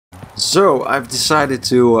So, I've decided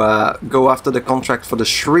to go after the contract for the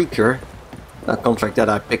Shrieker. A contract that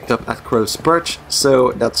I picked up at Crow's Perch.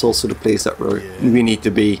 So, that's also the place that we need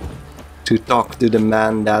to be to talk to the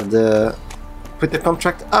man that put the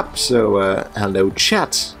contract up. So, hello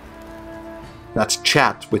chat. That's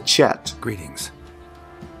chat with chat. Greetings.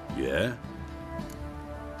 Yeah?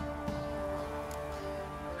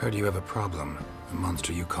 Heard you have a problem. A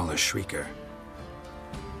monster you call a Shrieker.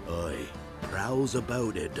 Aye. Prowls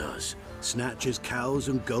about, it does. Snatches cows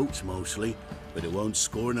and goats mostly, but it won't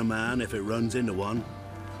scorn a man if it runs into one.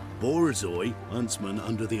 Borzoi, huntsman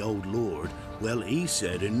under the old lord, well, he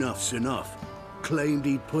said enough's enough. Claimed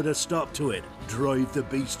he'd put a stop to it, drive the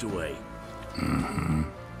beast away.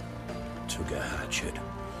 Took a hatchet.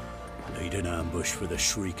 Laid an ambush for the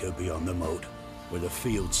Shrieker beyond the moat, where the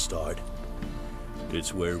fields start.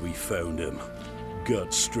 It's where we found him.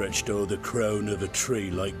 Guts stretched o'er the crown of a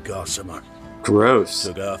tree like gossamer. Gross.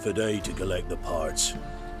 Took half a day to collect the parts.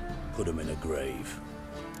 Put him in a grave.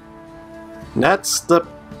 That's the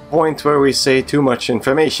point where we say too much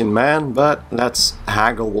information, man, but let's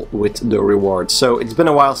haggle with the reward. So it's been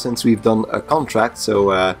a while since we've done a contract,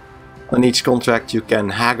 so on each contract you can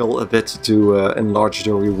haggle a bit to enlarge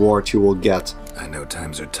the reward you will get. I know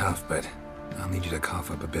times are tough, but I'll need you to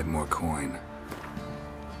cough up a bit more coin.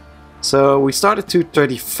 So we started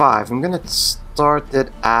 235. I'm gonna start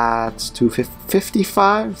it at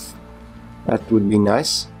 255. That would be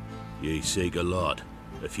nice. Ye seek a lot.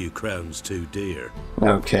 A few crowns too dear.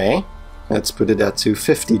 Okay, let's put it at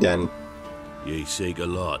 250 then. Ye seek a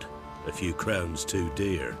lot. A few crowns too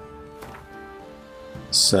dear.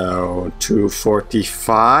 So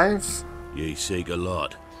 245. Ye seek a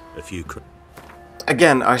lot. A few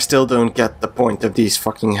Again, I still don't get the point of these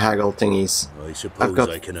fucking haggle thingies. I suppose I've got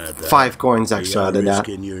I can add that. 5 coins extra out of that.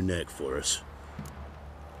 Risking your neck for us.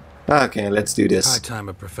 Okay, let's do High this. time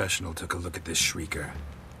a professional took a look at this Shrieker.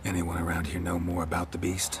 Anyone around here know more about the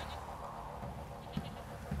beast?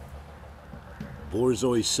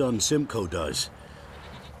 Borzoi's son Simcoe does.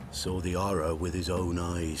 Saw the aura with his own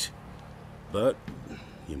eyes. But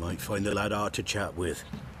you might find the lad hard to chat with.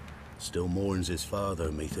 Still mourns his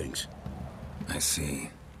father, methinks. I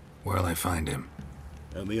see. Where'll I find him?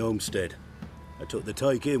 At me homestead. I took the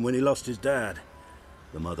tyke in when he lost his dad.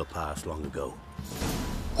 The mother passed long ago.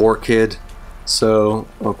 Poor kid. So,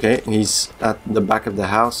 okay, he's at the back of the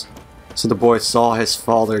house. So the boy saw his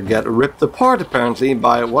father get ripped apart apparently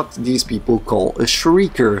by what these people call a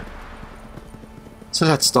Shrieker. So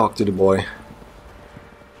let's talk to the boy.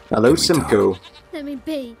 Hello, Can we Simcoe. talk? Let me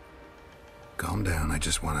be. Calm down, I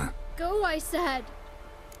just wanna... Go, I said.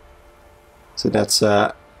 So that's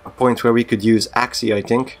a point where we could use Axie, I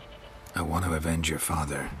think. I want to avenge your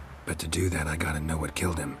father, but to do that I gotta know what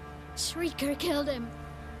killed him. Shrieker killed him.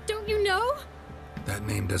 Don't you know? That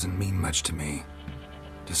name doesn't mean much to me.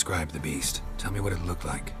 Describe the beast. Tell me what it looked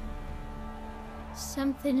like.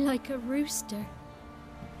 Something like a rooster.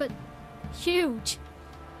 But huge.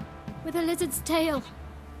 With a lizard's tail.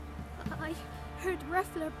 I heard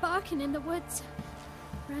Ruffler barking in the woods.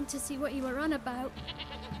 Ran to see what you were on about.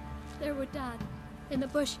 There were Dad, in the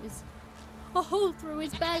bushes. A hole through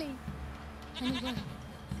his belly. And he went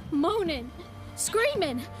moaning,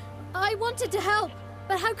 screaming. I wanted to help,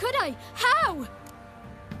 but how could I? How?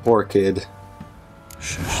 Poor kid.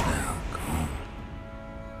 Shush now, calm.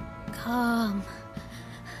 Calm.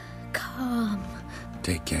 Calm.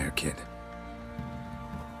 Take care, kid.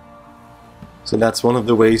 So that's one of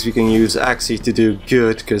the ways we can use Axie to do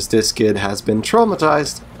good, because this kid has been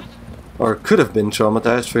traumatized. Or could have been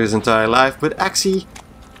traumatized for his entire life, but Axie...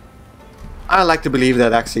 I like to believe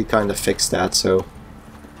that Axie kind of fixed that, so...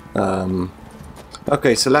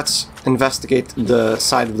 Okay, so let's investigate the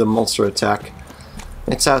side of the monster attack.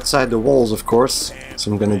 It's outside the walls, of course,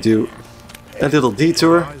 so I'm gonna do a little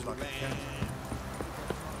detour.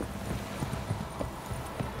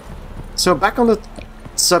 So back on the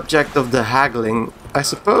subject of the haggling, I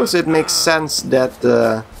suppose it makes sense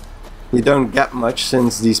that you don't get much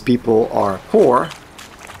since these people are poor.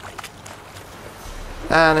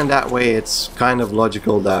 And in that way it's kind of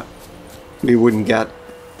logical that we wouldn't get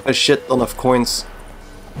a shit ton of coins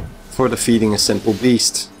for defeating a simple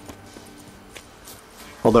beast.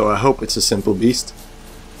 Although I hope it's a simple beast.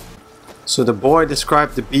 So the boy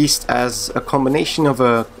described the beast as a combination of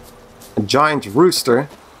a giant rooster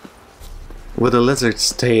with a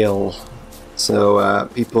lizard's tail. So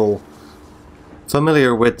people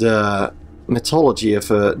familiar with the mythology of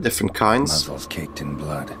different kinds Muzzles caked in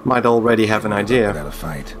blood. might already have an idea Without a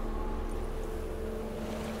fight.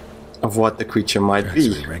 of what the creature might Tracks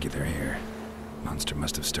are be. irregular here. Monster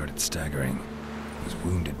must have started staggering. Was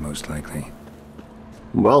wounded, most likely.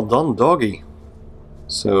 Well done, doggy.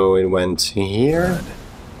 So it went here. Blood.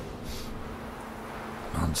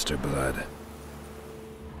 Monster blood.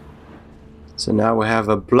 So now we have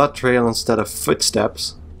a blood trail instead of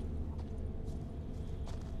footsteps.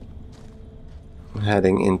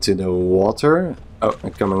 Heading into the water. Oh,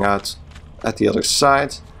 and coming out at the other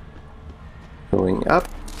side. Going up.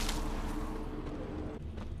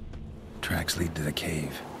 Tracks lead to the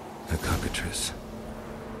cave. The cockatrice.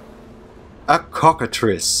 A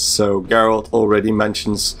cockatrice. So Geralt already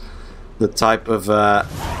mentions the type of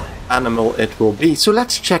animal it will be. So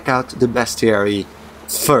let's check out the bestiary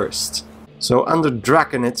first. So under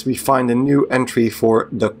Draconid we find a new entry for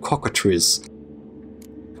the cockatrice.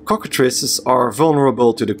 Cockatrices are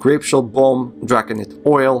vulnerable to the grapeshot bomb, Draconid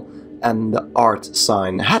oil and the art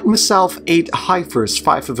sign. Had myself 8 heifers,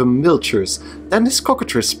 5 of them milchers. Then this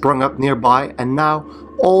cockatrice sprung up nearby and now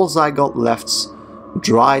all I got left's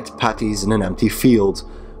dried patties in an empty field.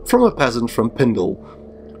 From a peasant from Pindle.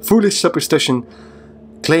 Foolish superstition.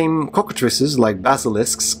 Claim cockatrices, like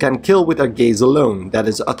basilisks, can kill with their gaze alone. That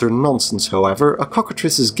is utter nonsense, however, a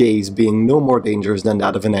cockatrice's gaze being no more dangerous than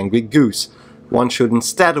that of an angry goose. One should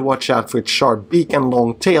instead watch out for its sharp beak and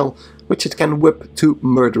long tail, which it can whip to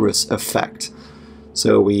murderous effect.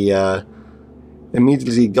 So we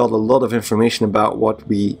immediately got a lot of information about what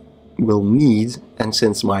we will need, and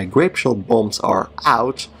since my grapeshot bombs are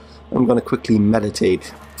out, I'm gonna quickly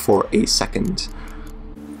meditate for a second.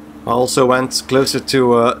 I also went closer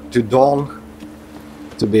to dawn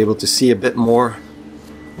to be able to see a bit more.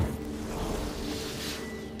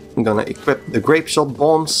 I'm gonna equip the grapeshot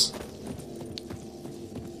bombs.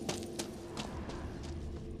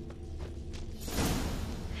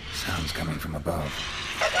 Sounds coming from above.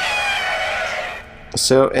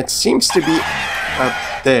 So it seems to be up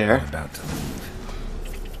there. I'm about to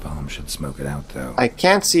leave. Bomb should smoke it out though. I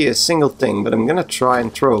can't see a single thing, but I'm gonna try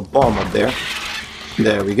and throw a bomb up there.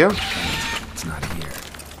 There we go. It's not here.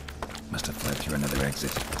 Must have fled through another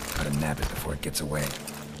exit. Gotta nab it before it gets away.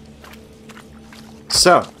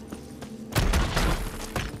 So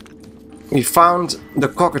we found the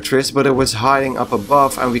cockatrice, but it was hiding up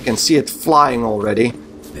above and we can see it flying already.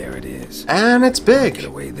 There it is. And it's Get big.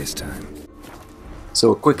 away this time.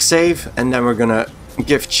 So a quick save and then we're gonna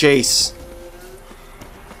give chase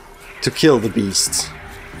to kill the beast.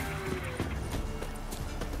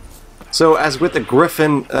 So as with the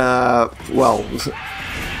griffin, well,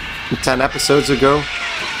 10 episodes ago.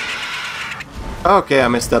 Okay, I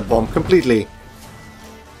missed that bomb completely.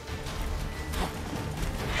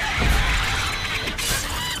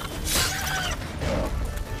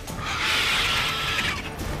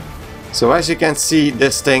 So as you can see,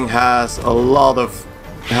 this thing has a lot of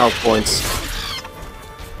health points.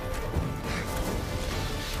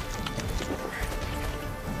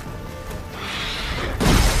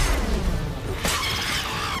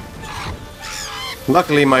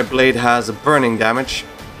 Luckily my blade has a burning damage.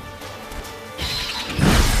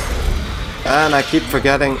 And I keep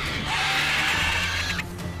forgetting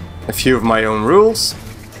a few of my own rules.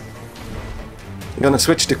 I'm gonna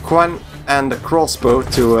switch to Quen and the crossbow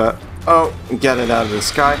to oh, get it out of the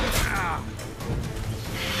sky.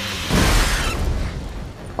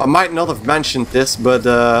 I might not have mentioned this, but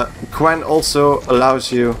Quen also allows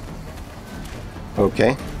you...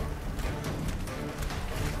 Okay.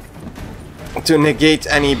 To negate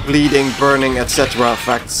any bleeding, burning, etc.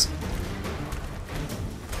 effects.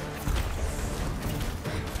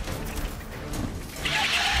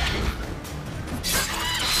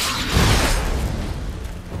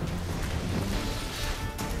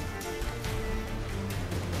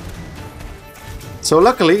 So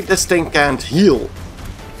luckily this thing can't heal.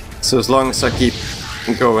 So as long as I keep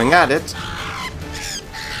going at it,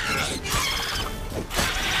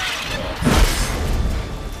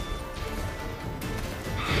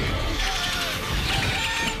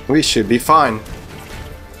 we should be fine.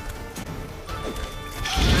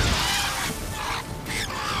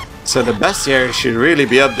 So the bestiary should really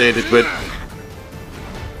be updated with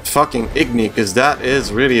fucking Igni, because that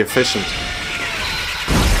is really efficient.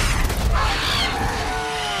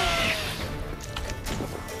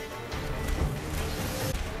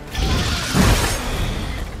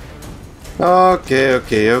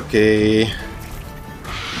 Okay.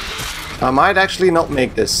 I might actually not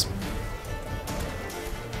make this.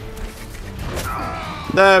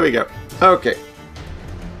 There we go. Okay.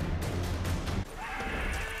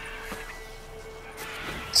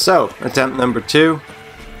 So, attempt number 2.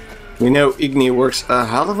 We know Igni works a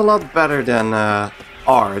hell of a lot better than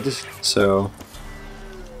Ard, so...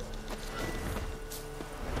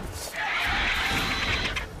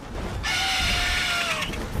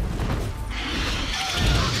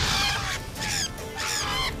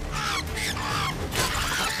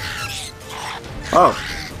 Oh.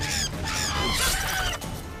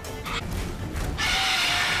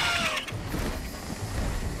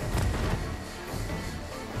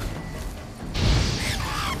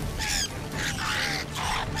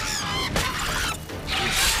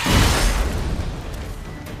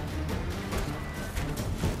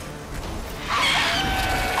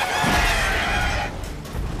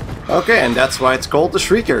 Okay, and that's why it's called the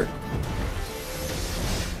Shrieker.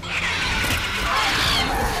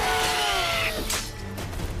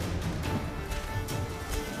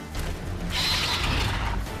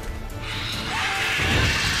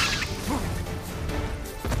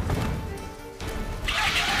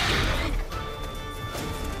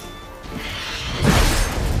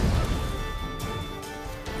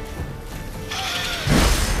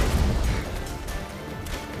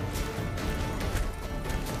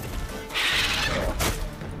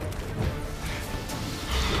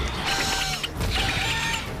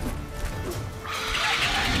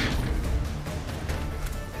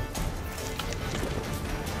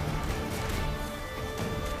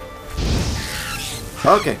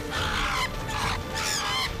 Okay.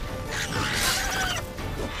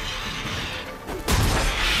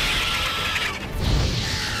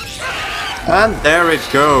 And there it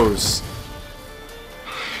goes.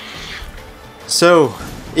 So,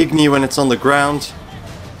 Igni when it's on the ground,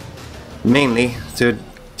 mainly to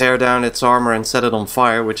tear down its armor and set it on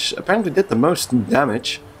fire, which apparently did the most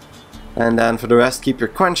damage. And then for the rest, keep your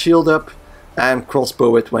quench shield up and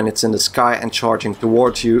crossbow it when it's in the sky and charging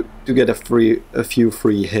towards you to get a few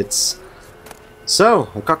free hits. So,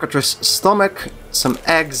 a cockatrice stomach, some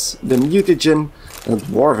eggs, the mutagen, a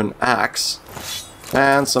dwarven axe,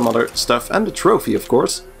 and some other stuff, and the trophy of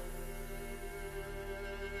course.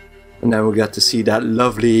 And then we got to see that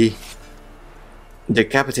lovely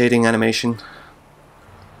decapitating animation.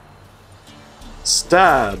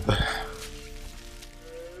 Stab!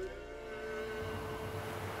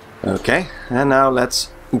 Okay, and now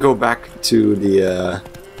let's go back to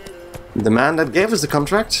the man that gave us the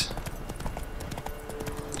contract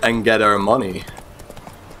and get our money.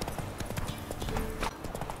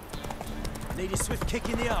 Need a swift kick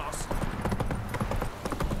in the arse.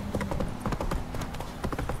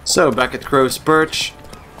 So back at Crow's Perch,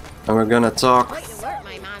 and we're gonna talk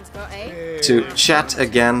to chat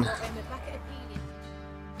again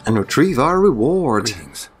and retrieve our reward.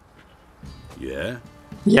 Greetings. Yeah?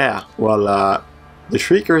 Yeah, well, the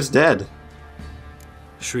Shrieker is dead.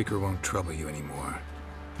 Shrieker won't trouble you anymore.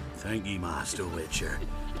 Thank ye, Master Witcher.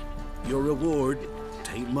 Your reward,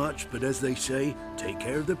 tain't much, but as they say, take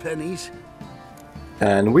care of the pennies.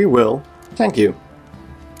 And we will. Thank you.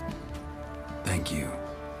 Thank you.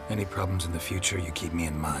 Any problems in the future, you keep me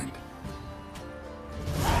in mind.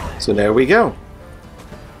 So there we go.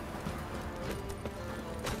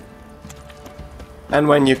 And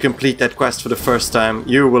when you complete that quest for the first time,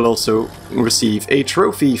 you will also receive a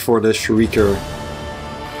trophy for the Shrieker.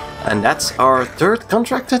 And that's our third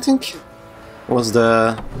contract, I think? Was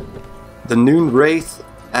the Noon Wraith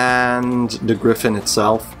and the Griffin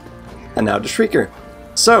itself. And now the Shrieker.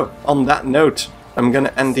 So, on that note, I'm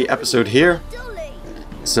gonna end the episode here.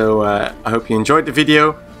 So, I hope you enjoyed the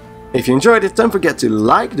video. If you enjoyed it, don't forget to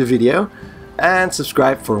like the video and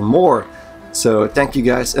subscribe for more. So thank you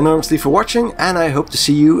guys enormously for watching, and I hope to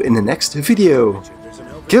see you in the next video.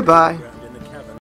 Goodbye!